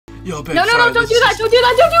Yo, babe, No, don't do that, don't do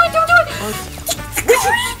that,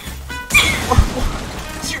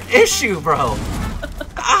 What's your issue, bro?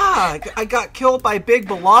 I got killed by Big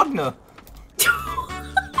Bologna.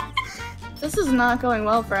 This is not going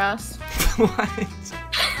well for us. What?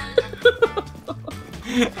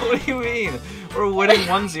 What do you mean? We're winning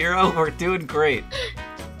 1-0, we're doing great.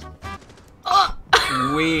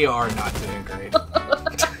 We are not doing great.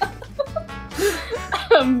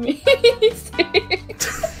 Amazing.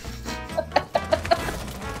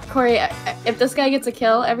 Corey, if this guy gets a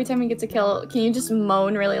kill, every time he gets a kill, can you just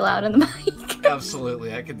moan really loud in the mic?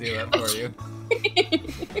 Absolutely, I can do that for you.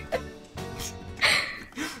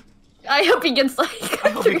 I hope he gets like. I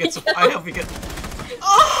hope he gets.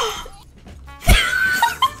 Oh!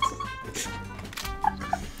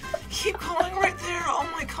 Keep going right there. Oh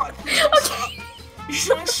my god, please don't stop.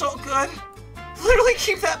 You're doing so good. Literally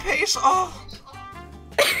keep that pace. Oh.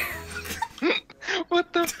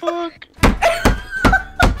 What the fuck?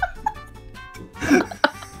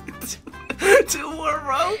 2 more,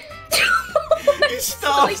 bro. You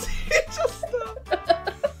stopped. You just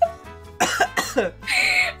stopped.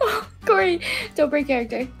 Corey, don't break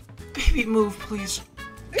character. Baby, move, please.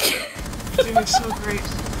 You're doing so great.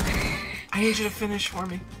 I need you to finish for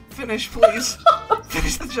me. Finish, please.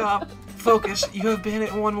 Finish the job. Focus. You have been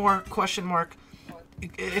at 1 more question mark.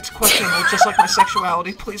 It's questionable, just like my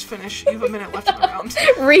sexuality. Please finish. You have a minute left in the round.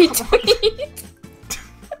 Retweet.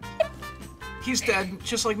 He's dead,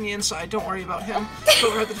 just like me inside. Don't worry about him.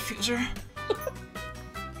 Go grab the diffuser.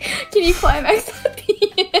 Can you climax at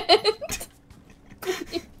the end?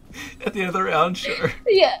 At the end of the round, sure.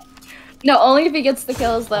 Yeah. No, only if he gets the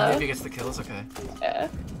kills, though. Only if he gets the kills, okay. Yeah.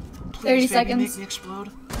 Please, 30 baby, seconds. make me explode.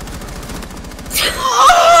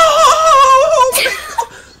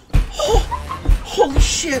 Holy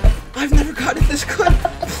shit! I've never gotten this good.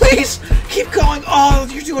 Please keep going. Oh,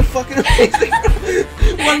 you're doing fucking amazing.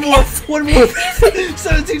 One more.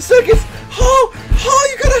 17 seconds. Oh,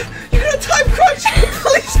 you got a time crunch.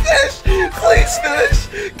 Please finish. Please finish.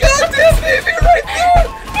 Goddamn baby, right there.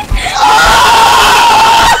 Ah!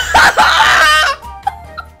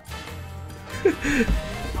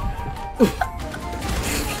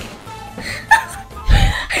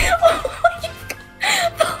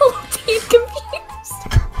 The whole team confused.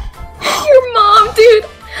 Your mom, dude.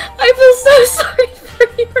 I feel so sorry for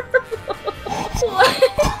your mom. What?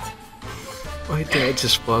 My dad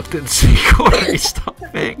just walked in and said, Corey, stop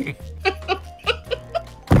banging.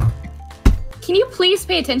 Can you please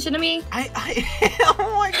pay attention to me? Oh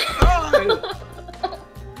my god.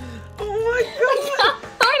 Oh my god.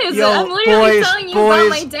 What is Yo, it? I'm literally boys, telling you about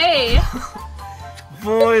my day.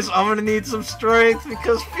 Boys, I'm gonna need some strength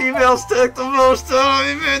because females take the most out of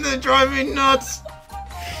me, man. They drive me nuts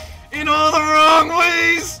in all the wrong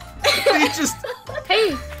ways. They just.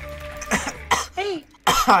 Hey. Hey.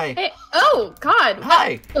 Hi. Hey. Oh, God. What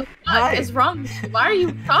Hi. the fuck Hi. is wrong? Why are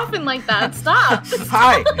you coughing like that? Stop.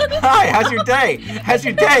 Hi. Hi. How's your day? How's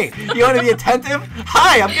your day? You want to be attentive?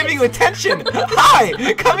 Hi. I'm giving you attention. Hi.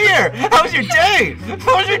 Come here. How's your day?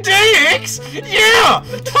 How's your day, X? Yeah.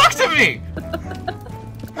 Talk to me.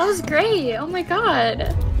 That was great. Oh my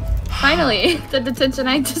god. Finally, the detention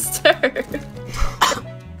I deserve.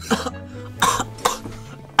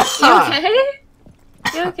 You okay?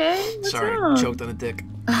 You okay? What's Sorry, wrong? choked on a dick.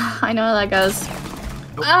 I know how that goes.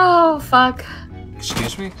 Oh, fuck.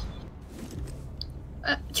 Excuse me?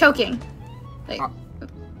 Choking. Like,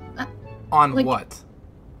 On like- what?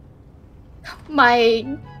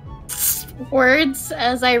 my words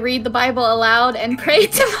as I read the Bible aloud and pray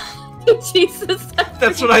to Jesus.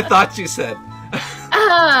 That's what I thought you said.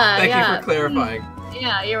 Thank yeah. you for clarifying.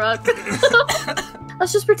 Yeah, you're welcome.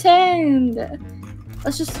 Let's just pretend.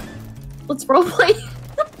 Let's roleplay.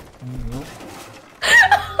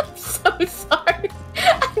 I'm so sorry.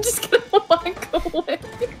 I'm just gonna walk away.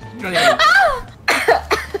 You don't even...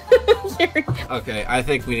 Okay, I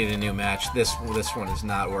think we need a new match. This one is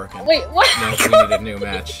not working. Wait, what? No, we need a new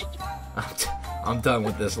match. I'm done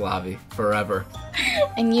with this lobby forever.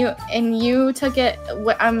 And you took it.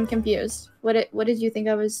 I'm confused. What did you think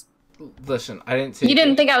I was? Listen, I didn't. You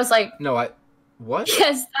didn't think I was like? No, What?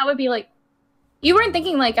 Yes, that would be like. You weren't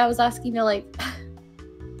thinking like I was asking to like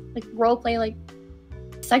roleplay like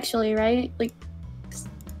sexually, right? Like.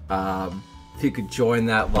 If you could join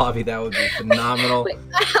that lobby, that would be phenomenal. Wait,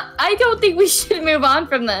 I don't think we should move on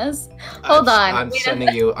from this. Hold on. I'm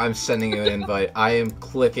sending you an invite. I am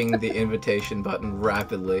clicking the invitation button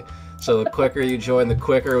rapidly. So the quicker you join, the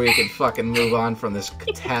quicker we can fucking move on from this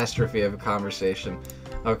catastrophe of a conversation.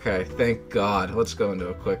 Okay, thank God. Let's go into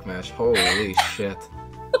a quick match. Holy shit.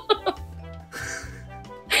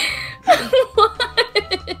 What?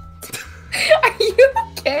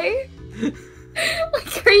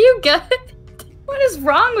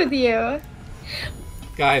 with you?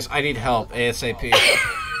 Guys, I need help ASAP.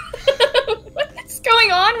 What's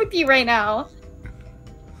going on with you right now?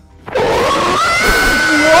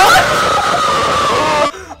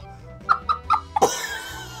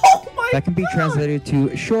 That can be translated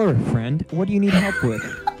to, sure, friend, what do you need help with?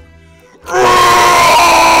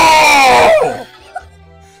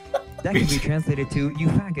 That can be translated to, you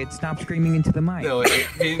faggot, stop screaming into the mic. No, it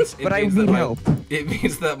means. But I need help. It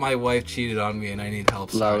means that my wife cheated on me and I need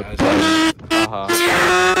help. Sorry.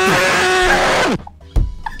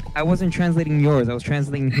 I wasn't translating yours, I was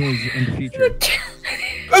translating his in the future.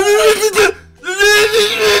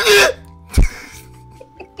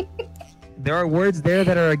 There are words there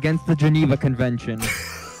that are against the Geneva Convention. I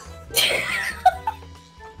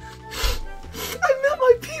met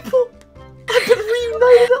my people! I've been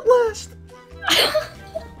reunited at last!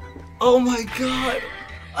 Oh my god!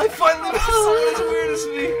 I finally met someone as weird as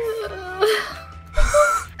me!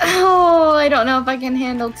 Oh, I don't know if I can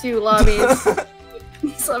handle 2 lobbies.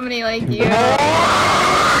 Somebody like you.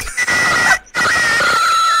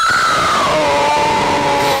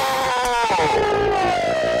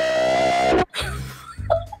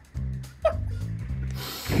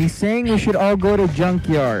 He's saying we should all go to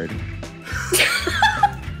junkyard.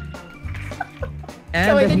 And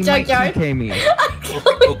Going that to he junkyard? might PK me.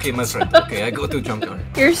 Okay, my friend. Okay, I go to junkyard.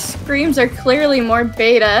 Your screams are clearly more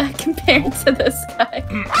beta compared to this guy.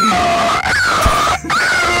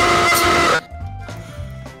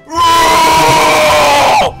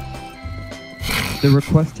 The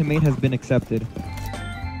request to mate has been accepted.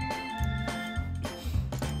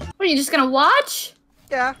 What, are you just gonna watch?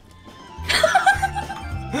 Yeah.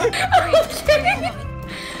 Sounded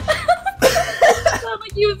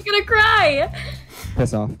like he was gonna cry.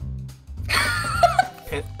 Piss off.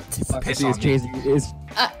 Piss Is on me. chasing is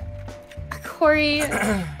Corey,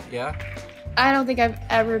 Yeah? I don't think I've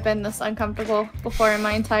ever been this uncomfortable before in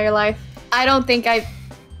my entire life. I'm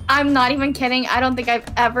not even kidding. I don't think I've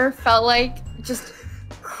ever felt like just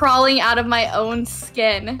crawling out of my own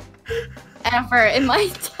skin ever in my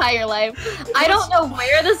entire life. I don't know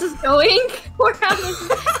where this is going or how this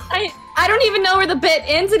I don't even know where the bit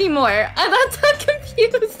ends anymore. That's how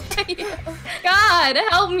confused I am. God,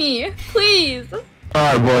 help me, please.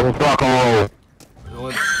 Alright, boy, let's rock and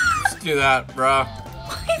Let's do that, bruh.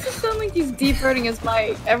 Why does it sound like he's deep throating his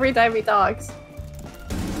mic every time he talks?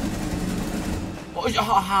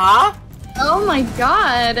 Huh? Oh my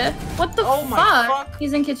god. What the Oh my fuck.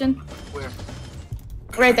 He's in kitchen. Where?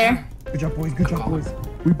 Right there. good job, boys. Good job, boys.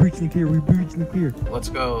 We breached the clear. We breached the clear. Let's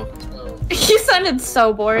go. He sounded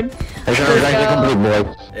so bored.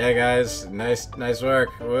 Yeah, guys. Nice work.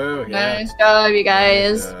 Woo, yeah. Nice job, you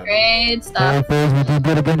guys. Nice job. Great stuff. Boys, we did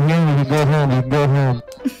good again here. We can go home. We can go home.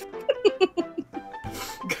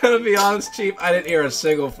 Gonna be honest, Chief, I didn't hear a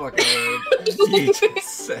single fucking word you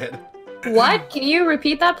just said. What? Can you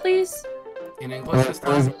repeat that, please? In English this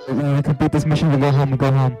Boys, time? we complete this mission. We go home. We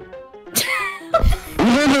go home.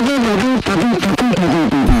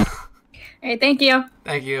 Alright, thank you.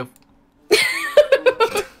 Thank you.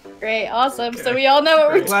 Great, awesome. So we all know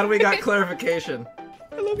what we're Glad we got clarification.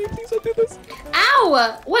 I love you. Please don't do this.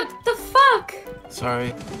 Ow! What the fuck?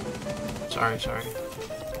 Sorry. Sorry.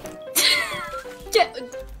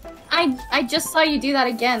 I just saw you do that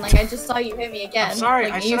again. Like, I just saw you hit me again. I'm sorry.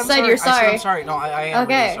 Like, I you said said I'm you're sorry. I said sorry. I'm sorry. No, I am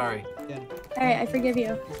Okay. really sorry. Alright, I forgive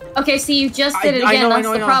you. Okay, see, you just did it again. That's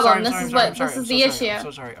the problem. This is what. This is the issue. I'm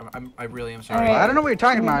so sorry. I really am sorry. Alright. I don't know what you're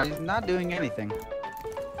talking about. He's not doing anything.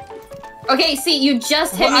 Okay, see, you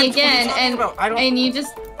just hit me again, what are you talking about? and you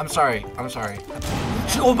just. I'm sorry. Oh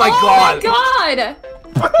my god! Oh my god!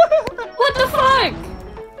 What the fuck?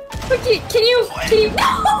 Can you?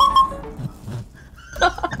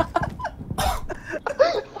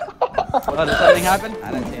 Oh, did something happen?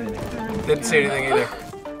 I didn't see anything. Didn't say anything either.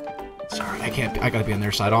 Sorry, I can't. I gotta be on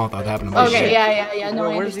their side. I don't know what that happened to me. Okay, yeah. No, I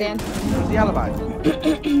Where's understand. Where's the alibi?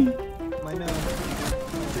 My man.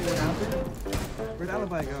 See what happened? Where'd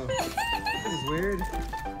alibi go? This is weird.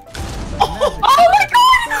 Oh my god!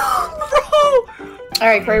 All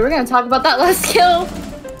right, Corey, we're gonna talk about that last kill.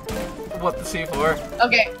 What the C4?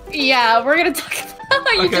 Okay, yeah, we're gonna talk about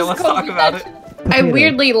how you Okay, just let's called talk me about that. it. I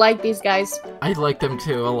weirdly like these guys. I like them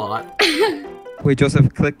too a lot. Wait,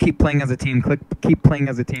 Joseph, click keep playing as a team. Click keep playing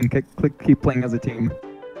as a team. Click keep playing as a team.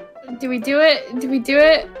 Do we do it? Do we do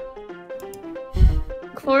it?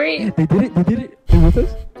 Corey? They did it. They're with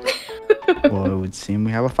us. Well, it would seem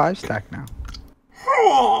we have a 5-stack now.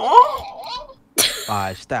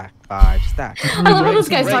 5-stack. I love how this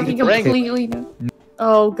guy's talking Ranked. completely.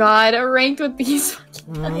 Oh god, ranked with these.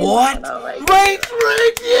 What? Oh my god. Rank!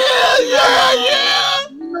 Yeah!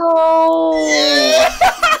 No.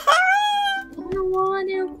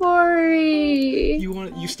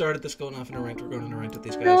 Yeti. You started this going off in a rant. We're going in a rant with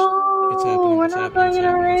these guys. No, It's happening. we're It's not happening. It's going in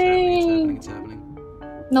a happening. It's ring. happening. It's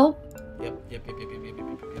happening. Nope. Yep.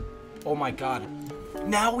 Oh my god.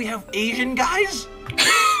 Now we have Asian guys?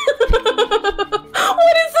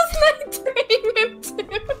 What is this night turning into?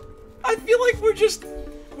 I feel like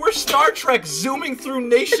we're Star Trek zooming through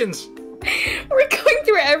nations. We're going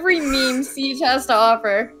through every meme Siege has to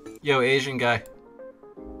offer. Yo, Asian guy.